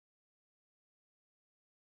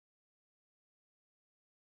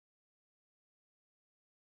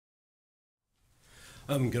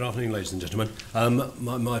Good afternoon, ladies and gentlemen.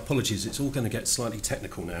 My apologies, it's all going to get slightly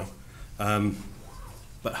technical now,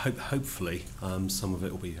 but hopefully some of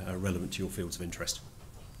it will be relevant to your fields of interest.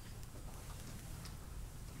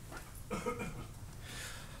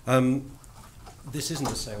 This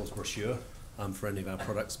isn't a sales brochure for any of our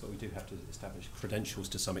products, but we do have to establish credentials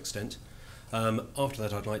to some extent. After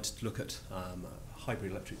that, I'd like to look at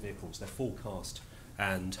hybrid electric vehicles, their forecast,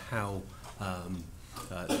 and how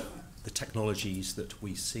the technologies that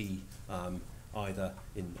we see either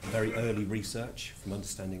in very early research from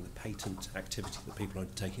understanding the patent activity that people are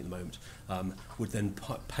undertaking at the moment would then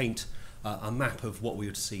paint a map of what we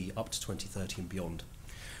would see up to 2030 and beyond.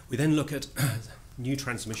 We then look at new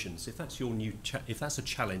transmissions. If that's your if that's a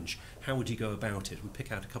challenge, how would you go about it? We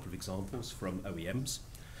pick out a couple of examples from OEMs.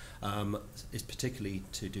 It's particularly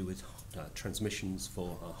to do with transmissions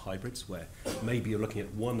for hybrids, where maybe you're looking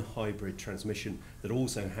at one hybrid transmission that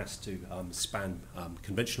also has to span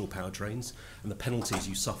conventional powertrains, and the penalties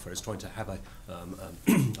you suffer is trying to have a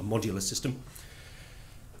modular system.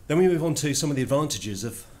 Then we move on to some of the advantages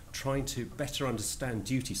of trying to better understand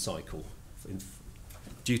duty cycle in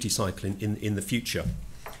the future.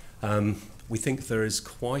 We think there is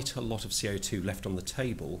quite a lot of CO2 left on the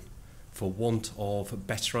table for want of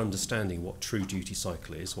better understanding what true duty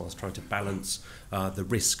cycle is, whilst trying to balance the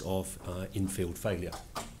risk of in-field failure.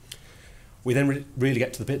 We then really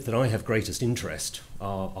get to the bit that I have greatest interest,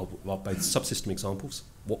 are both subsystem examples,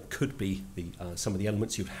 what could be some of the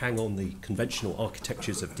elements you'd hang on the conventional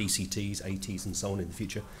architectures of DCTs, ATs and so on in the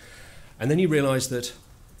future. And then you realise that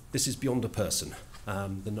this is beyond a person.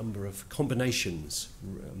 The number of combinations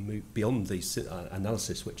beyond the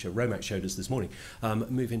analysis which Romac showed us this morning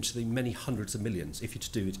move into the many hundreds of millions if you're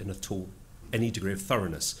to do it in any degree of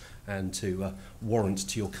thoroughness and to warrant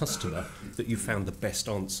to your customer that you found the best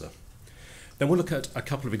answer. Then we'll look at a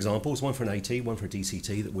couple of examples, one for an AT, one for a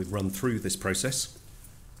DCT, that we've run through this process,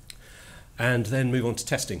 and then move on to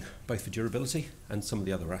testing, both for durability and some of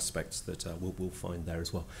the other aspects that we'll find there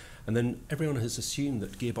as well. And then everyone has assumed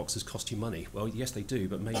that gearboxes cost you money. Well, yes, they do,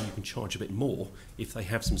 but maybe you can charge a bit more if they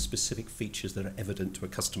have some specific features that are evident to a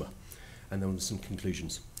customer. And then some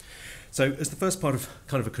conclusions. So as the first part of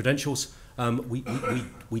kind of a credentials, we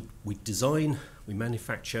design, we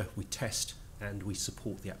manufacture, we test, and we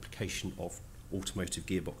support the application of automotive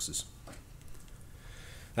gearboxes.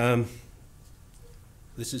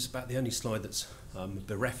 This is about the only slide that's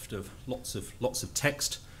bereft of lots of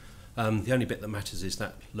text. The only bit that matters is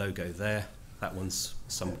that logo there. That one's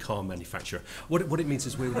some car manufacturer. What it means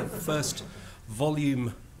is we're the first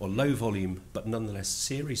volume, or low volume, but nonetheless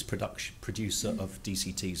series producer of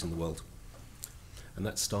DCTs in the world. And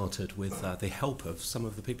that started with the help of some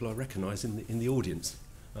of the people I recognise in the audience,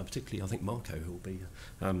 particularly I think Marco, who will be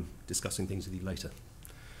discussing things with you later.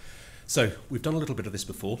 So we've done a little bit of this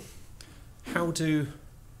before. How do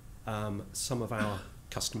some of our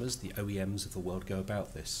customers, the OEMs of the world, go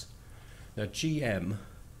about this? Now, GM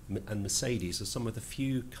and Mercedes are some of the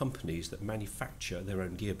few companies that manufacture their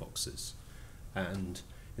own gearboxes, and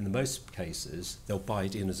in the most cases they'll buy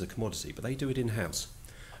it in as a commodity, but they do it in-house.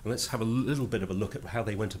 And let's have a little bit of a look at how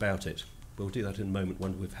they went about it. We'll do that in a moment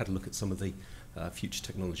when we've had a look at some of the future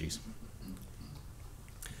technologies.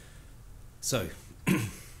 So, in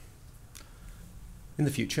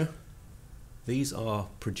the future, these are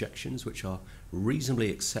projections which are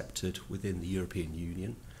reasonably accepted within the European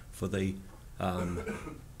Union for the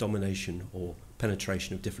domination or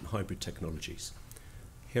penetration of different hybrid technologies.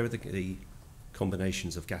 Here are the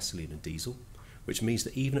combinations of gasoline and diesel, which means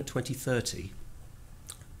that even at 2030,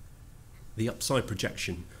 the upside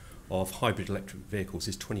projection of hybrid electric vehicles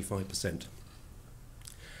is 25%.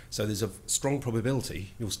 So there's a strong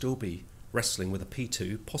probability you'll still be wrestling with a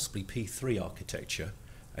P2, possibly P3 architecture,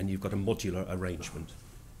 and you've got a modular arrangement.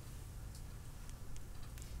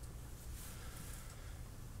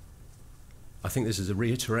 I think this is a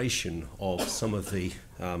reiteration of some of the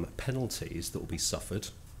penalties that will be suffered.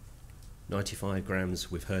 95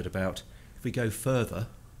 grams we've heard about. If we go further,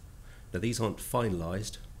 now these aren't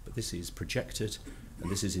finalised, but this is projected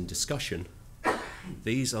and this is in discussion.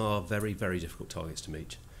 These are very, very difficult targets to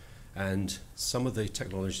meet. And some of the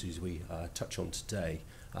technologies we touch on today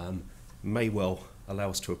may well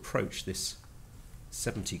allow us to approach this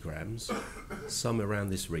 70 grams, some around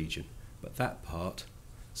this region. But that part,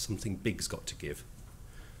 something big's got to give.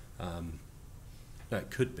 Now it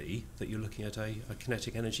could be that you're looking at a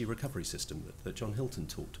kinetic energy recovery system that John Hilton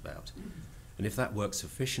talked about. And if that works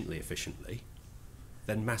efficiently,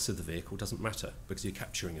 then mass of the vehicle doesn't matter because you're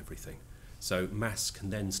capturing everything. So mass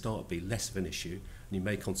can then start to be less of an issue, and you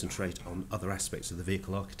may concentrate on other aspects of the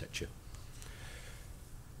vehicle architecture.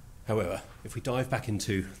 However, if we dive back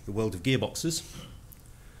into the world of gearboxes,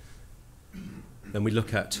 then we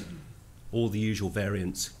look at all the usual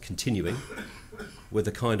variants continuing with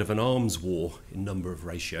a kind of an arms war in number of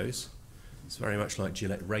ratios. It's very much like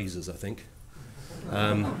Gillette razors, I think.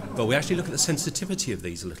 But we actually look at the sensitivity of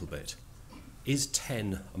these a little bit. Is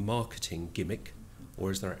 10 a marketing gimmick,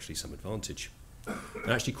 or is there actually some advantage?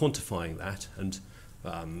 And actually quantifying that and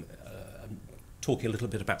talking a little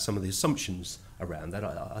bit about some of the assumptions around that,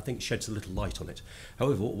 I think sheds a little light on it.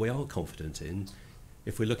 However, what we are confident in,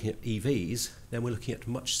 if we're looking at EVs, then we're looking at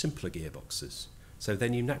much simpler gearboxes. So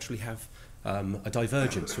then you naturally have a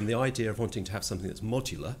divergence from the idea of wanting to have something that's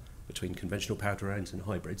modular between conventional powertrains and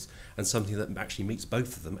hybrids, and something that actually meets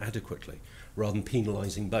both of them adequately, rather than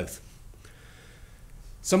penalising both.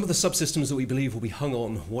 Some of the subsystems that we believe will be hung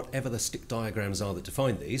on whatever the stick diagrams are that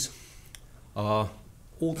define these are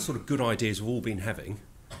all the sort of good ideas we've all been having,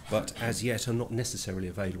 but as yet are not necessarily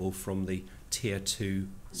available from the tier 2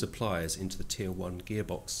 suppliers into the tier 1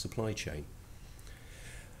 gearbox supply chain.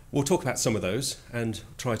 We'll talk about some of those and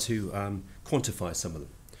try to quantify some of them.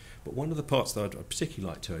 But one of the parts that I'd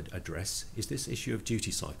particularly like to address is this issue of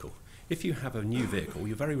duty cycle. If you have a new vehicle,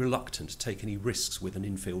 you're very reluctant to take any risks with an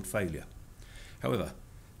in-field failure. However,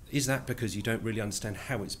 is that because you don't really understand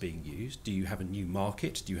how it's being used? Do you have a new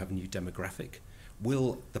market? Do you have a new demographic?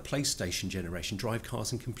 Will the PlayStation generation drive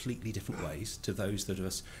cars in completely different ways to those of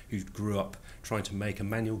us who grew up trying to make a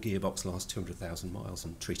manual gearbox last 200,000 miles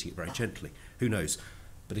and treating it very gently? Who knows?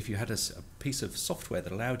 But if you had a piece of software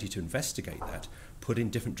that allowed you to investigate that, put in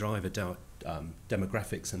different driver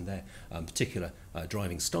demographics and their particular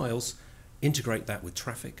driving styles, integrate that with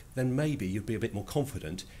traffic, then maybe you'd be a bit more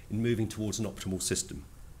confident in moving towards an optimal system.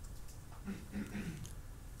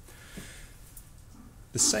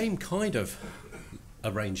 The same kind of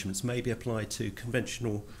arrangements may be applied to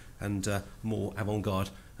conventional and more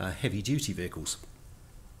avant-garde heavy-duty vehicles.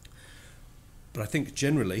 But I think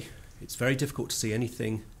generally it's very difficult to see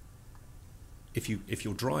anything. If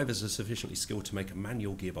your drivers are sufficiently skilled to make a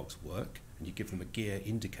manual gearbox work and you give them a gear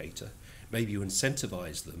indicator, maybe you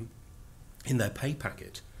incentivize them in their pay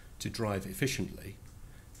packet to drive efficiently,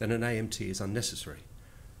 then an AMT is unnecessary.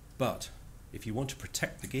 But if you want to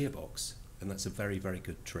protect the gearbox, then that's a very, very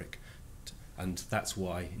good trick. And that's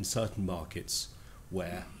why in certain markets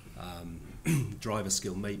where driver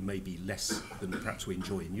skill may be less than perhaps we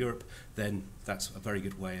enjoy in Europe, then that's a very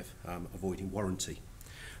good way of avoiding warranty.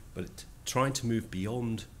 But trying to move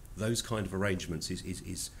beyond those kind of arrangements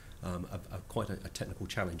is quite a technical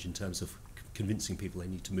challenge in terms of convincing people they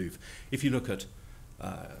need to move. If you look at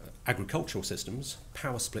agricultural systems,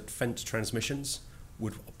 power split Fendt transmissions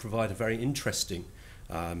would provide a very interesting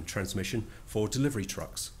transmission for delivery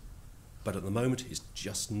trucks. But at the moment, it's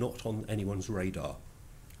just not on anyone's radar.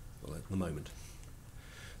 Well, at the moment.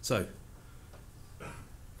 So,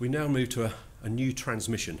 we now move to a new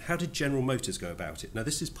transmission. How did General Motors go about it? Now,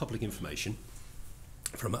 this is public information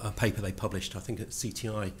from a paper they published, I think at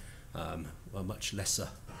CTI, a much lesser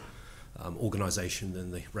organisation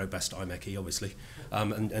than the robust IMECI, obviously,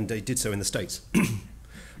 and they did so in the States.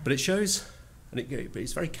 But it shows, and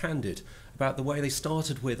it's very candid, about the way they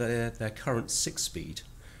started with their current 6-speed.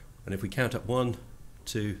 And if we count up 1,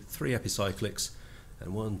 2, 3 epicyclics,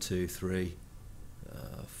 and 1, 2, 3,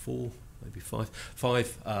 4, maybe 5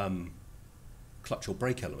 clutch or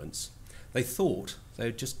brake elements, they thought they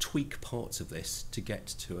would just tweak parts of this to get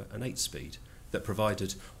to an 8-speed that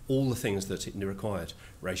provided all the things that it required: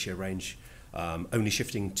 ratio range, only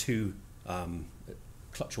shifting 2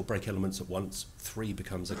 clutch or brake elements at once, 3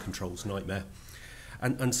 becomes a controls nightmare,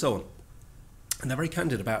 and so on. And they're very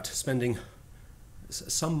candid about spending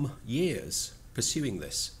some years pursuing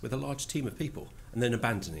this with a large team of people and then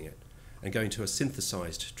abandoning it and going to a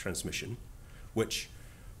synthesized transmission, which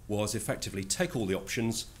was effectively take all the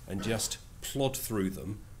options and just plod through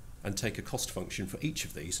them and take a cost function for each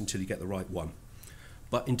of these until you get the right one.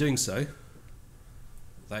 But in doing so,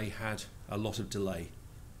 they had a lot of delay,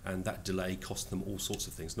 and that delay cost them all sorts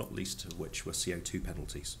of things, not least of which were CO2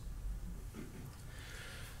 penalties.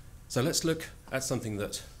 So let's look at something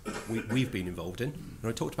that we've been involved in. And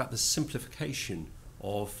I talked about the simplification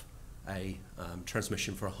of a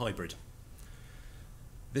transmission for a hybrid.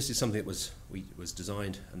 This is something that was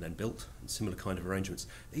designed and then built, and similar kind of arrangements.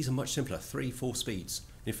 These are much simpler, 3, 4 speeds.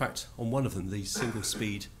 In fact, on one of them, the single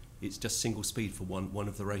speed, it's just single speed for one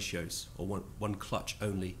of the ratios, or one clutch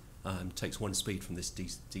only takes 1 speed from this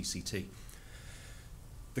DCT.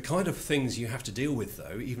 The kind of things you have to deal with,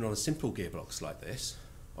 though, even on a simple gearbox like this,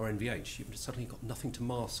 or NVH, you've suddenly got nothing to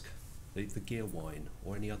mask the gear whine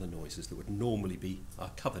or any other noises that would normally be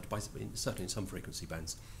covered by, certainly in some frequency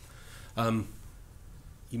bands.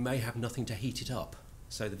 you may have nothing to heat it up,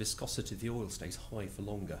 so the viscosity of the oil stays high for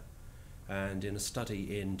longer. And in a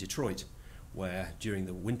study in Detroit, where during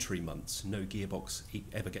the wintry months no gearbox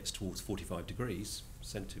ever gets towards 45 degrees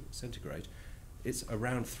centigrade, it's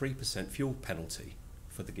around 3% fuel penalty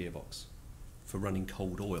for the gearbox for running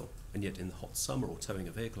cold oil. And yet in the hot summer or towing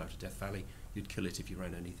a vehicle out of Death Valley, you'd kill it if you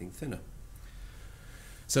ran anything thinner.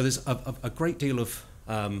 So there's a great deal of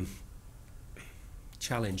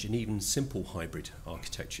challenge in even simple hybrid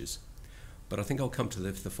architectures. But I think I'll come to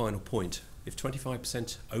the final point. If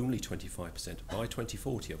 25%, only 25% by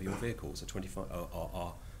 2040 of your vehicles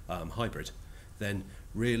are hybrid, then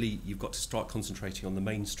really you've got to start concentrating on the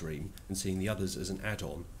mainstream and seeing the others as an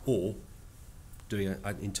add-on, or doing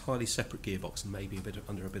an entirely separate gearbox and maybe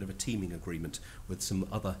under a bit of a teaming agreement with some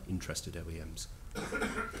other interested OEMs.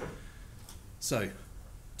 So,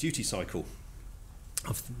 duty cycle.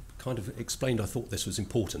 I've kind of explained I thought this was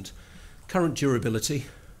important. Current durability,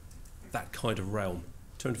 that kind of realm.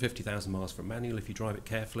 250,000 miles for a manual if you drive it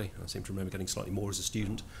carefully. I seem to remember getting slightly more as a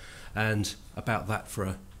student. And about that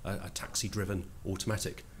for a taxi-driven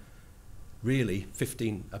automatic. Really,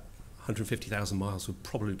 150,000 miles would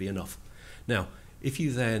probably be enough. Now, if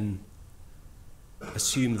you then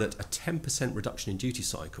assume that a 10% reduction in duty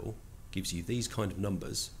cycle gives you these kind of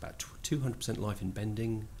numbers, about 200% life in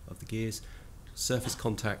bending of the gears, surface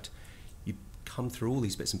contact, you come through all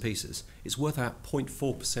these bits and pieces, it's worth about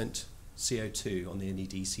 0.4% CO2 on the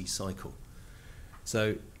NEDC cycle.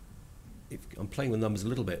 So I'm playing with numbers a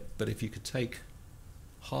little bit, but if you could take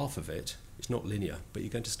half of it, it's not linear, but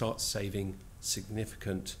you're going to start saving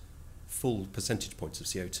significant full percentage points of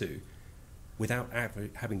CO2 without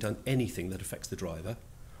having done anything that affects the driver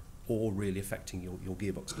or really affecting your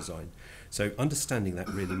gearbox design. So understanding that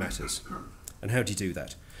really matters. And how do you do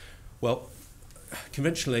that? Well,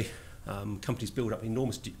 conventionally, companies build up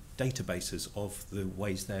enormous databases of the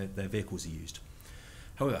ways their vehicles are used.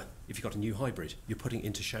 However, if you've got a new hybrid, you're putting it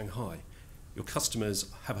into Shanghai. Your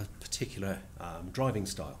customers have a particular driving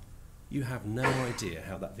style. You have no idea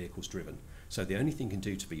how that vehicle's driven. So the only thing you can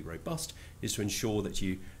do to be robust is to ensure that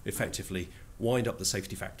you effectively wind up the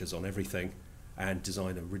safety factors on everything and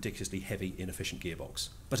design a ridiculously heavy, inefficient gearbox.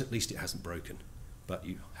 But at least it hasn't broken. But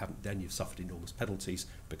you've suffered enormous penalties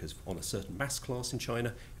because on a certain mass class in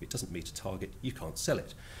China, if it doesn't meet a target, you can't sell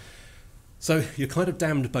it. So you're kind of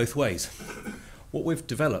damned both ways. What we've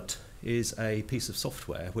developed is a piece of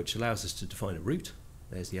software which allows us to define a route.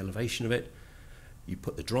 There's the elevation of it. You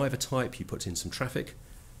put the driver type, you put in some traffic,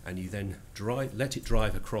 and you then let it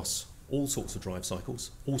drive across all sorts of drive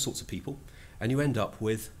cycles, all sorts of people, and you end up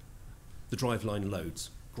with the driveline loads.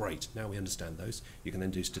 Great, now we understand those. You can then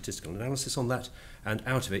do statistical analysis on that, and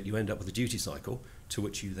out of it you end up with a duty cycle to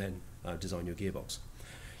which you then design your gearbox.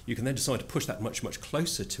 You can then decide to push that much, much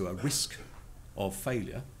closer to a risk of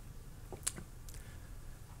failure,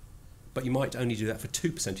 but you might only do that for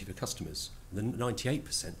 2% of your customers. The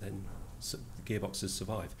 98% then the gearboxes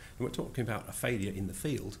survive. And we're talking about a failure in the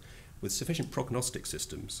field with sufficient prognostic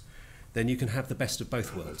systems, then you can have the best of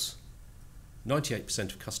both worlds. 98%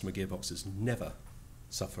 of customer gearboxes never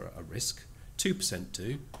suffer a risk, 2%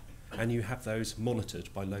 do, and you have those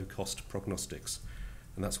monitored by low-cost prognostics.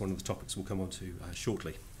 And that's one of the topics we'll come on to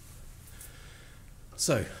shortly.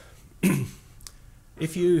 So,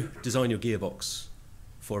 if you design your gearbox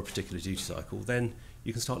for a particular duty cycle, then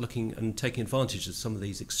you can start looking and taking advantage of some of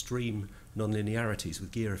these extreme non-linearities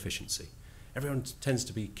with gear efficiency. Everyone tends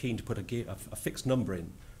to be keen to put a fixed number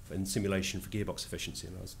in simulation for gearbox efficiency,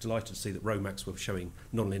 and I was delighted to see that Romax were showing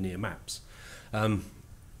non-linear maps.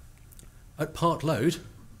 At part load,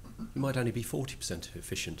 you might only be 40%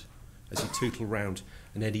 efficient as you tootle around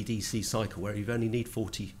an NEDC cycle where you only need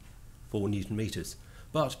 44 Newton meters.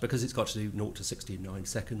 But because it's got to do 0 to 60 in 9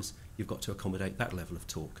 seconds, you've got to accommodate that level of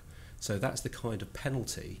torque. So that's the kind of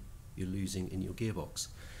penalty you're losing in your gearbox.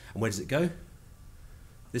 And where does it go?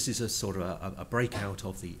 This is a sort of a breakout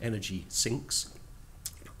of the energy sinks.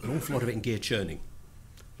 An awful lot of it in gear churning,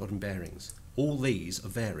 a lot in bearings. All these are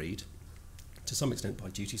varied to some extent by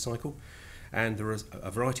duty cycle, and there are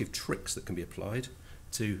a variety of tricks that can be applied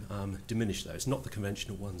to diminish those. Not the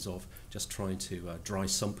conventional ones of just trying to dry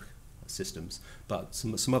sump systems, but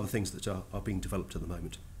some other things that are being developed at the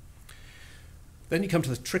moment. Then you come to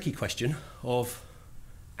the tricky question of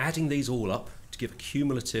adding these all up to give a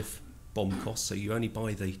cumulative BOM cost, so you only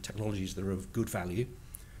buy the technologies that are of good value,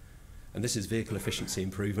 and this is vehicle efficiency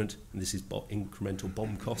improvement, and this is incremental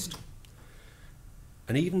BOM cost.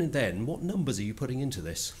 And even then, what numbers are you putting into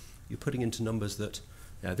this? You're putting into numbers that,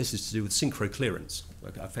 this is to do with synchro clearance,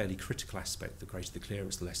 a fairly critical aspect. The greater the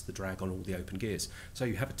clearance, the less the drag on all the open gears. So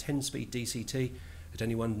you have a 10-speed DCT at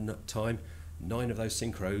any one time, 9 of those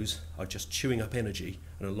synchros are just chewing up energy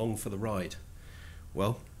and along for the ride.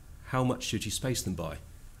 Well, how much should you space them by?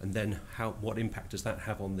 And then what impact does that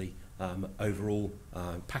have on the overall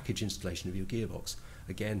package installation of your gearbox?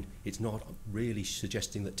 Again, it's not really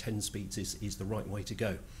suggesting that 10 speeds is the right way to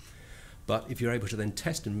go. But if you're able to then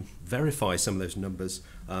test and verify some of those numbers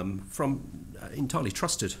from entirely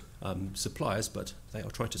trusted suppliers, but they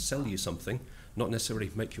are trying to sell you something, not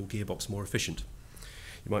necessarily make your gearbox more efficient,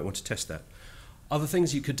 you might want to test that. Other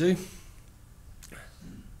things you could do,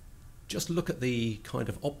 just look at the kind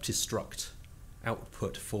of OptiStruct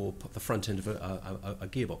output for the front end of a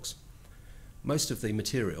gearbox. Most of the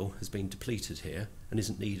material has been depleted here and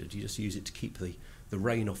isn't needed. You just use it to keep the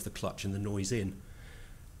rain off the clutch and the noise in.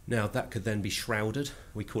 Now that could then be shrouded.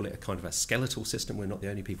 We call it a kind of a skeletal system. We're not the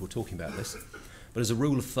only people talking about this. But as a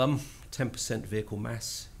rule of thumb, 10% vehicle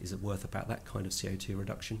mass is worth about that kind of CO2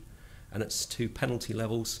 reduction. And it's 2 penalty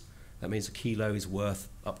levels. That means a kilo is worth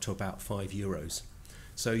up to about €5.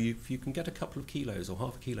 So if you can get a couple of kilos or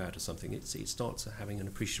half a kilo out of something, it starts having an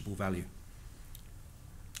appreciable value.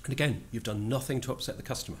 And again, you've done nothing to upset the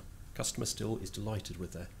customer. Customer still is delighted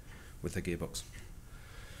with their gearbox.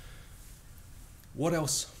 What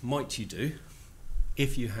else might you do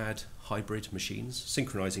if you had hybrid machines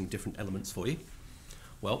synchronizing different elements for you?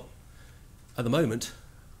 Well, at the moment,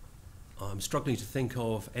 I'm struggling to think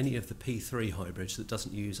of any of the P3 hybrids that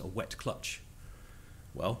doesn't use a wet clutch.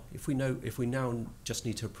 Well, if we now just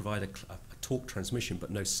need to provide a torque transmission but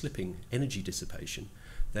no slipping energy dissipation,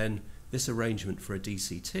 then this arrangement for a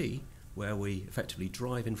DCT, where we effectively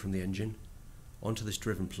drive in from the engine onto this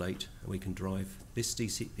driven plate, and we can drive this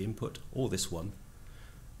DC, the input, or this one,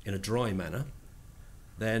 in a dry manner,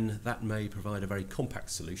 then that may provide a very compact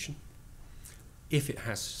solution. If it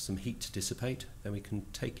has some heat to dissipate, then we can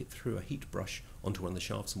take it through a heat brush onto one of the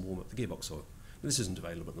shafts and warm up the gearbox oil. This isn't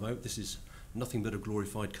available at the moment. This is nothing but a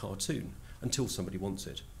glorified cartoon until somebody wants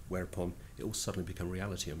it, whereupon it will suddenly become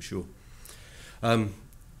reality, I'm sure.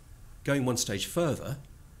 Going one stage further,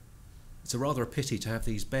 it's rather a pity to have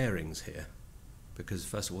these bearings here, because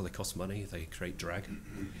first of all they cost money, they create drag.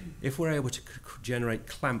 If we're able to generate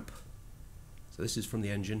clamp, so this is from the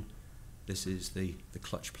engine, this is the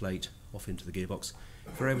clutch plate off into the gearbox.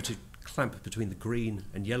 If we're able to clamp between the green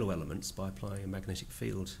and yellow elements by applying a magnetic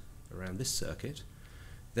field around this circuit,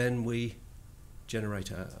 then we generate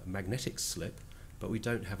a magnetic slip, but we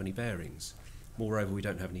don't have any bearings. Moreover, we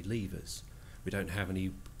don't have any levers. We don't have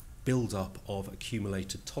any build-up of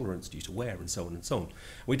accumulated tolerance due to wear and so on and so on.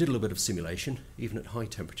 We did a little bit of simulation, even at high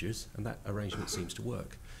temperatures, and that arrangement seems to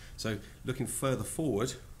work. So looking further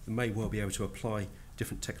forward, we may well be able to apply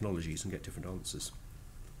different technologies and get different answers.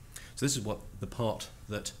 So this is what the part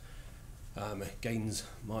that gains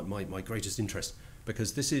my greatest interest,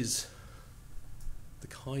 because this is the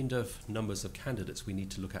kind of numbers of candidates we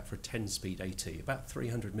need to look at for a 10-speed AT, about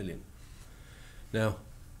 300 million. Now,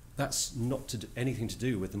 that's not anything to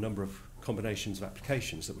do with the number of combinations of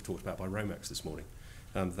applications that were talked about by Romax this morning.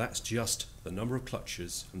 That's just the number of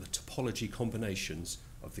clutches and the topology combinations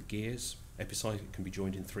of the gears. Epicyclic can be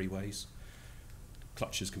joined in 3 ways.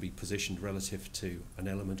 Clutches can be positioned relative to an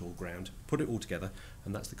element or ground. Put it all together,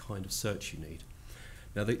 and that's the kind of search you need.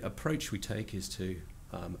 Now, the approach we take is to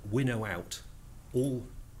winnow out all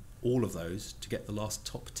of those to get the last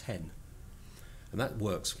top 10. And that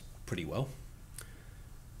works pretty well.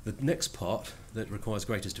 The next part that requires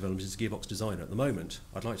greatest development is the gearbox designer. At the moment,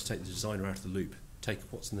 I'd like to take the designer out of the loop, take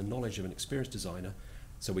what's in the knowledge of an experienced designer,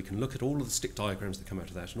 so we can look at all of the stick diagrams that come out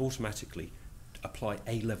of that and automatically apply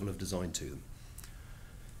a level of design to them.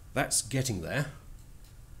 That's getting there,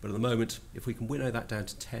 but at the moment, if we can winnow that down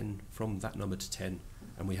to 10, from that number to 10,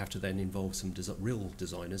 and we have to then involve some real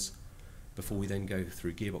designers before we then go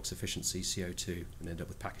through gearbox efficiency, CO2, and end up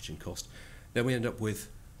with packaging cost, then we end up with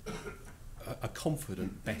a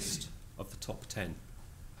confident best of the top 10.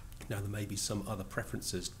 Now, there may be some other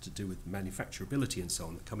preferences to do with manufacturability and so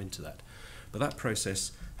on that come into that, but that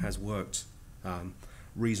process has worked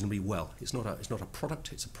reasonably well. It's not a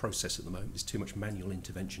product, it's a process at the moment. There's too much manual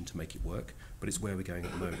intervention to make it work, but it's where we're going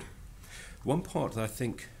at the moment. One part that I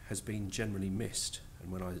think has been generally missed,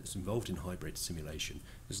 and when I was involved in hybrid simulation,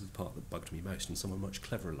 this is the part that bugged me most, and someone much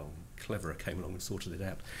cleverer came along and sorted it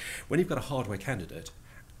out. When you've got a hardware candidate,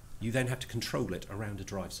 you then have to control it around a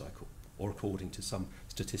drive cycle, or according to some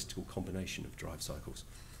statistical combination of drive cycles.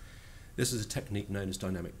 This is a technique known as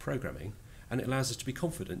dynamic programming, and it allows us to be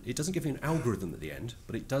confident. It doesn't give you an algorithm at the end,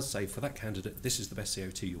 but it does say, for that candidate, this is the best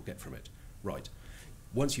CO2 you'll get from it. Right.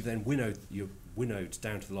 Once you've then winnowed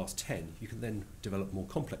down to the last 10, you can then develop more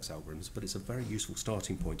complex algorithms, but it's a very useful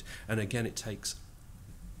starting point. And again, it takes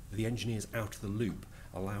the engineers out of the loop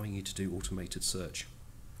allowing you to do automated search.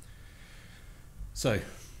 So,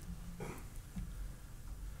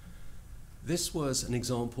 this was an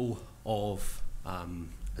example of a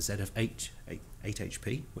ZF8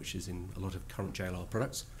 HP, which is in a lot of current JLR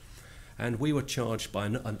products. And we were charged by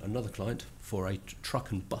another client for a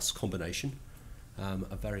truck and bus combination,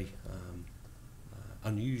 a very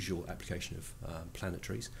unusual application of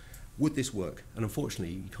planetaries. Would this work? And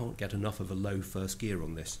unfortunately, you can't get enough of a low first gear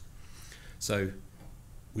on this. So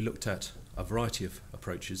we looked at a variety of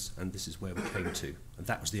approaches, and this is where we came to, and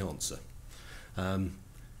that was the answer.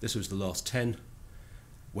 This was the last 10,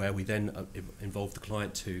 where we then involved the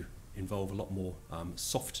client to involve a lot more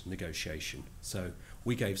soft negotiation. So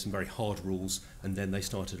we gave some very hard rules, and then they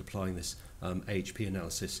started applying this AHP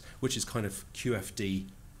analysis, which is kind of QFD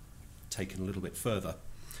taken a little bit further,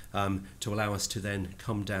 to allow us to then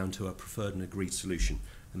come down to a preferred and agreed solution,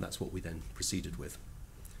 and that's what we then proceeded with.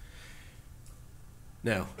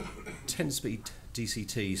 Now, 10-speed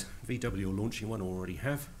DCTs, VW are launching one, or already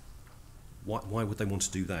have. Why would they want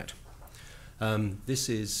to do that?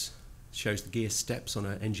 This shows the gear steps on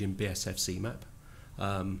an engine BSFC map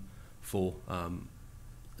for a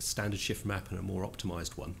standard shift map and a more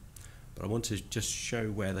optimized one. But I want to just show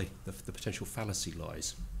where the potential fallacy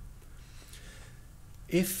lies.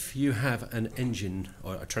 If you have an engine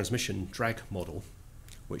or a transmission drag model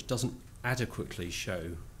which doesn't adequately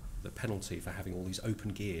show the penalty for having all these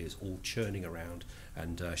open gears all churning around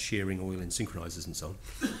and shearing oil in synchronizers and so on,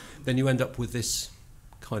 then you end up with this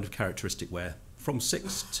kind of characteristic where from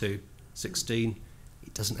 6 to 16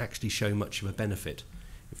 it doesn't actually show much of a benefit.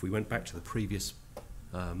 If we went back to the previous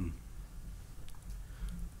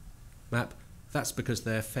map, that's because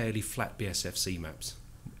they're fairly flat BSFC maps.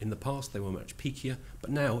 In the past they were much peakier,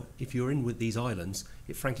 but now if you're in with these islands,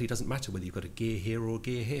 it frankly doesn't matter whether you've got a gear here or a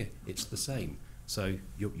gear here, it's the same. So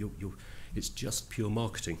it's just pure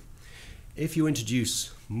marketing. If you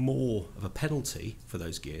introduce more of a penalty for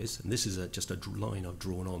those gears, and this is just a line I've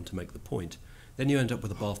drawn on to make the point, then you end up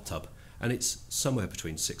with a bathtub, and it's somewhere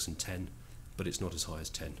between 6 and 10, but it's not as high as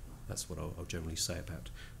 10. That's what I'll generally say about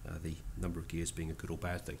the number of gears being a good or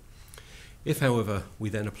bad thing. If, however, we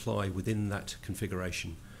then apply within that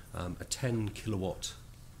configuration a 10 kilowatt,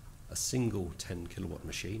 a single 10 kilowatt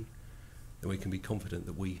machine, then we can be confident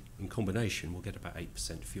that we, in combination, will get about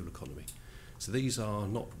 8% fuel economy. So these are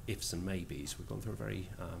not ifs and maybes. We've gone through a very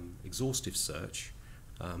exhaustive search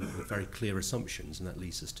with very clear assumptions, and that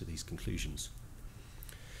leads us to these conclusions.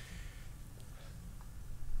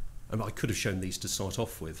 And I could have shown these to start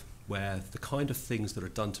off with, where the kind of things that are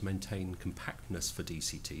done to maintain compactness for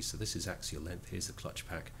DCT, so this is axial length, here's the clutch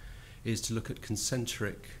pack, is to look at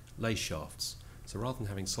concentric lay shafts. So rather than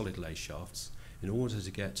having solid lay shafts, in order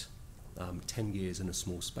to get 10 gears in a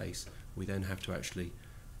small space, we then have to actually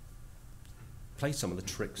play some of the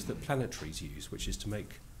tricks that planetaries use, which is to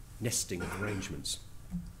make nesting arrangements.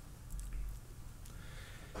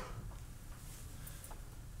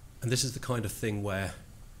 And this is the kind of thing where,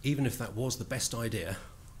 even if that was the best idea,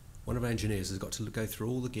 one of our engineers has got to go through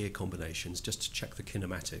all the gear combinations just to check the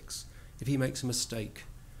kinematics. If he makes a mistake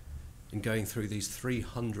in going through these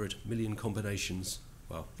 300 million combinations,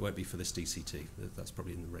 well, it won't be for this DCT. That's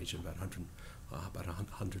probably in the range of about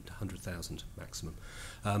 100,000 maximum.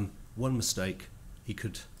 One mistake, he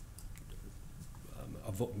could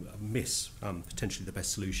miss potentially the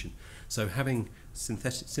best solution. So having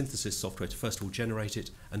synthesis software to first of all generate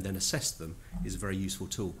it and then assess them is a very useful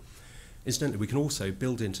tool. Incidentally, we can also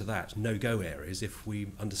build into that no-go areas if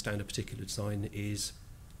we understand a particular design is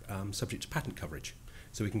subject to patent coverage.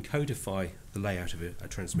 So we can codify the layout of a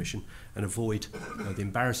transmission and avoid the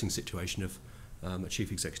embarrassing situation of a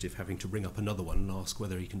chief executive having to ring up another one and ask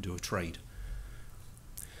whether he can do a trade.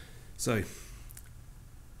 So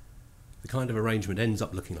the kind of arrangement ends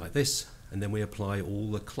up looking like this, and then we apply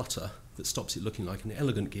all the clutter that stops it looking like an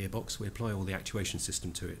elegant gearbox. We apply all the actuation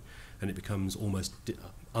system to it, and it becomes almost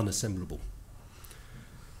unassemblable.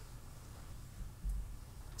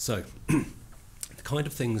 So the kind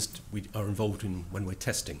of things we are involved in when we're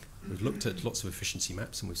testing. We've looked at lots of efficiency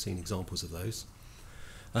maps, and we've seen examples of those.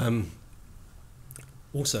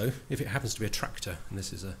 Also, if it happens to be a tractor, and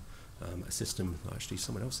this is a system, actually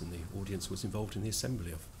someone else in the audience was involved in the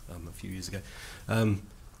assembly of a few years ago,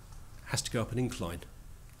 has to go up an incline.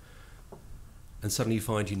 And suddenly you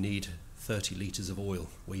find you need 30 litres of oil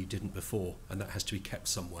where you didn't before, and that has to be kept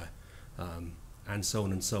somewhere, and so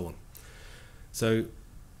on and so on. So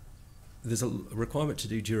there's a requirement to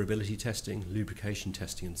do durability testing, lubrication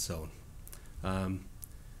testing, and so on.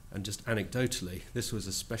 And just anecdotally, this was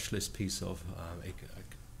a specialist piece of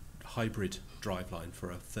a hybrid driveline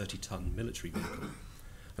for a 30-ton military vehicle.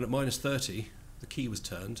 And at minus 30, the key was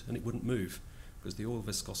turned and it wouldn't move because the oil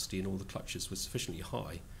viscosity in all the clutches was sufficiently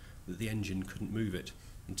high that the engine couldn't move it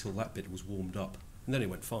until that bit was warmed up. And then it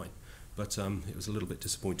went fine. But it was a little bit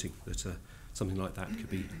disappointing that something like that could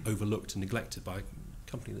be overlooked and neglected by a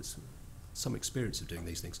company that's some experience of doing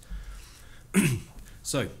these things.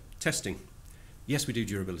 So, testing. Yes, we do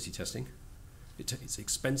durability testing. It's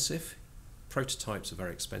expensive. Prototypes are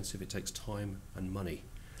very expensive. It takes time and money.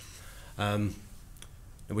 And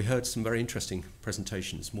we heard some very interesting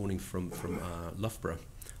presentations this morning from Loughborough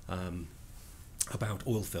about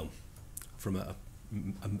oil film from a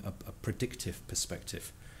predictive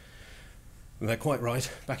perspective. And they're quite right.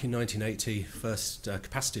 Back in 1980, first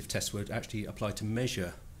capacitive tests were actually applied to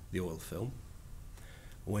measure the oil film.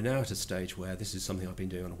 We're now at a stage where this is something I've been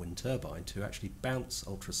doing on a wind turbine to actually bounce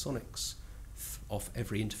ultrasonics off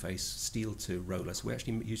every interface, steel to roller. So we're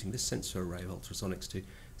actually using this sensor array of ultrasonics to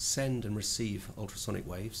send and receive ultrasonic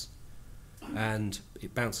waves, and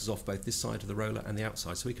it bounces off both this side of the roller and the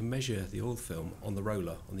outside, so we can measure the oil film on the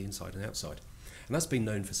roller on the inside and outside. And that's been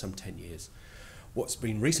known for some 10 years. What's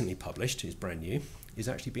been recently published, is brand new, is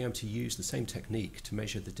actually being able to use the same technique to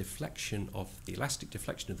measure the deflection of the elastic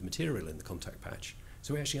deflection of the material in the contact patch,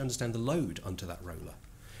 so we actually understand the load under that roller.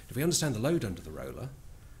 If we understand the load under the roller,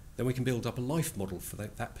 then we can build up a life model for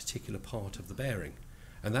that particular part of the bearing.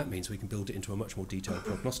 And that means we can build it into a much more detailed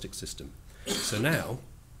prognostic system. So now,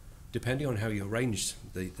 depending on how you arrange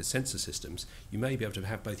the sensor systems, you may be able to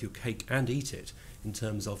have both your cake and eat it in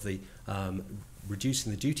terms of the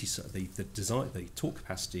reducing the duty, the design, the torque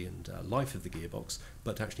capacity and life of the gearbox,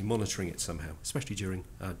 but actually monitoring it somehow, especially during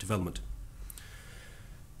development.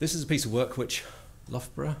 This is a piece of work which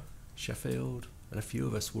Loughborough, Sheffield, and a few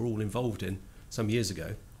of us were all involved in some years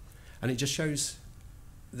ago, and it just shows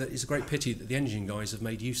that it's a great pity that the engine guys have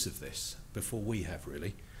made use of this before we have,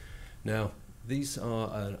 really. Now, these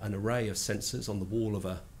are an array of sensors on the wall of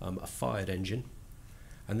a fired engine,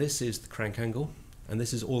 and this is the crank angle, and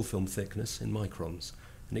this is oil film thickness in microns,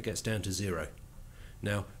 and it gets down to 0.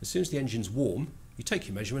 Now, as soon as the engine's warm, you take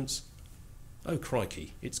your measurements. Oh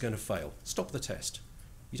crikey, it's going to fail. Stop the test.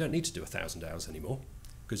 You don't need to do 1,000 hours anymore,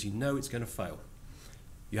 because you know it's going to fail.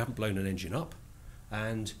 You haven't blown an engine up,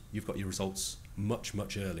 and you've got your results much,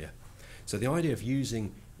 much earlier. So the idea of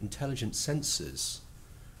using intelligent sensors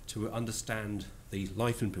to understand the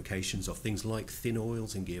life implications of things like thin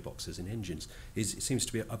oils in gearboxes and engines it seems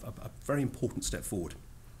to be a very important step forward.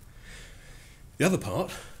 The other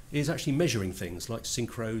part is actually measuring things like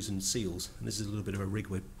synchros and seals, and this is a little bit of a rig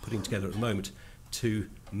we're putting together at the moment to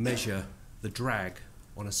measure the drag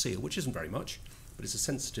on a seal, which isn't very much, but it's a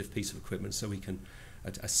sensitive piece of equipment, so we can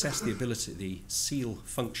assess the ability, the seal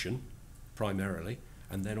function primarily,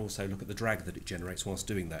 and then also look at the drag that it generates whilst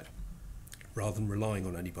doing that, rather than relying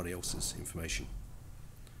on anybody else's information.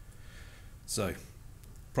 So,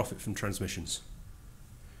 profit from transmissions.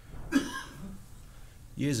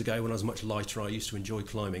 Years ago, when I was much lighter, I used to enjoy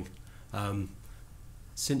climbing.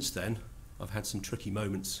 Since then, I've had some tricky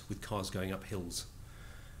moments with cars going up hills.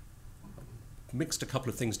 Mixed a couple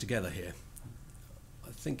of things together here.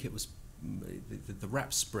 I think it was the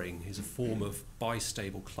wrap spring is a form of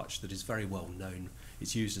bistable clutch that is very well known.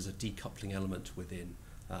 It's used as a decoupling element within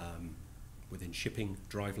shipping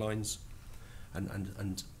drivelines,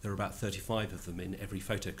 and there are about 35 of them in every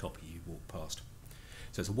photocopy you walk past.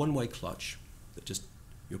 So it's a one-way clutch that just,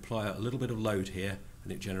 you apply a little bit of load here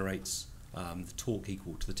and it generates the torque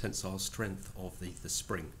equal to the tensile strength of the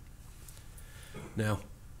spring. Now,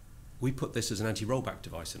 we put this as an anti-rollback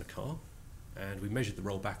device in a car, and we measured the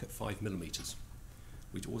rollback at 5mm.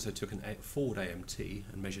 We also took a Ford AMT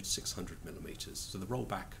and measured 600mm. So the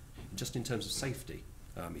rollback, just in terms of safety,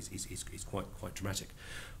 is quite dramatic.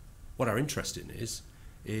 What our interest in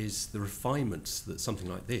is the refinements that something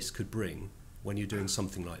like this could bring when you're doing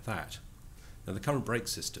something like that. Now, the current brake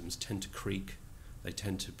systems tend to creak. They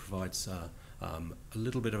tend to provide a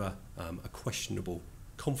little bit of a questionable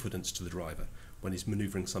confidence to the driver when he's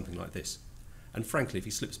manoeuvring something like this. And frankly, if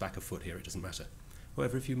he slips back a foot here, it doesn't matter.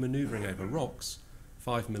 However, if you're manoeuvring over rocks,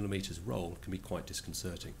 5mm roll can be quite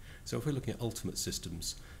disconcerting. So if we're looking at ultimate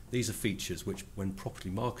systems, these are features which, when properly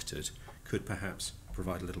marketed, could perhaps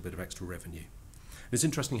provide a little bit of extra revenue. And it's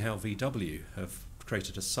interesting how VW have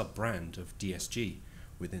created a sub-brand of DSG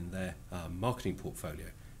within their marketing portfolio.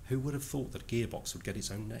 Who would have thought that gearbox would get its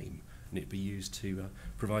own name and it'd be used to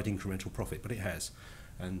provide incremental profit? But it has,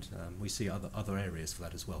 and we see other areas for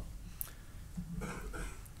that as well.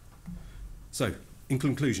 So, in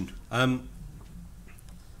conclusion,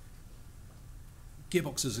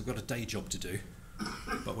 gearboxes have got a day job to do,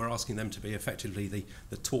 but we're asking them to be effectively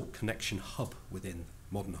the torque connection hub within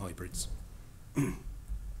modern hybrids.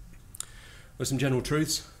 There's some general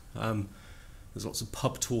truths. There's lots of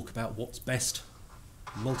pub talk about what's best.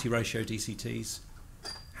 Multi-ratio DCTs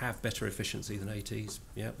have better efficiency than ATs.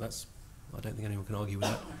 Yeah, I don't think anyone can argue with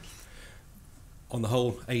that. On the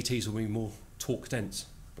whole, ATs will be more torque dense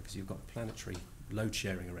because you've got planetary load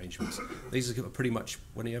sharing arrangements. These are pretty much,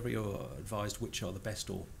 whenever you're advised which are the best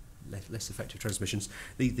or less effective transmissions,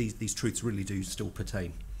 these truths really do still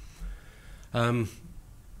pertain. I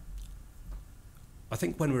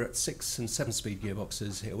think when we're at 6 and 7 speed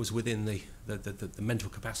gearboxes, it was within the mental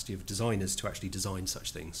capacity of designers to actually design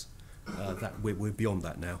such things. That we're beyond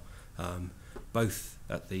that now, both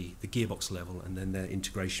at the gearbox level and then their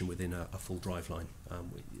integration within a full driveline.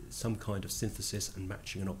 Some kind of synthesis and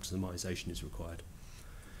matching and optimization is required.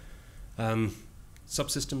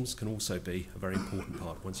 Subsystems can also be a very important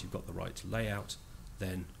part. Once you've got the right layout,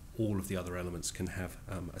 then all of the other elements can have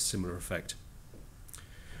a similar effect.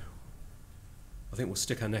 I think we'll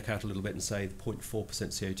stick our neck out a little bit and say the 0.4%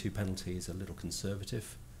 CO2 penalty is a little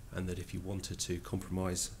conservative, and that if you wanted to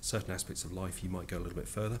compromise certain aspects of life, you might go a little bit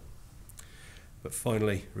further. But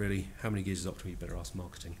finally, really, how many gears is optimal? You better ask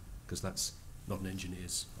marketing, because that's not an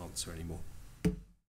engineer's answer anymore.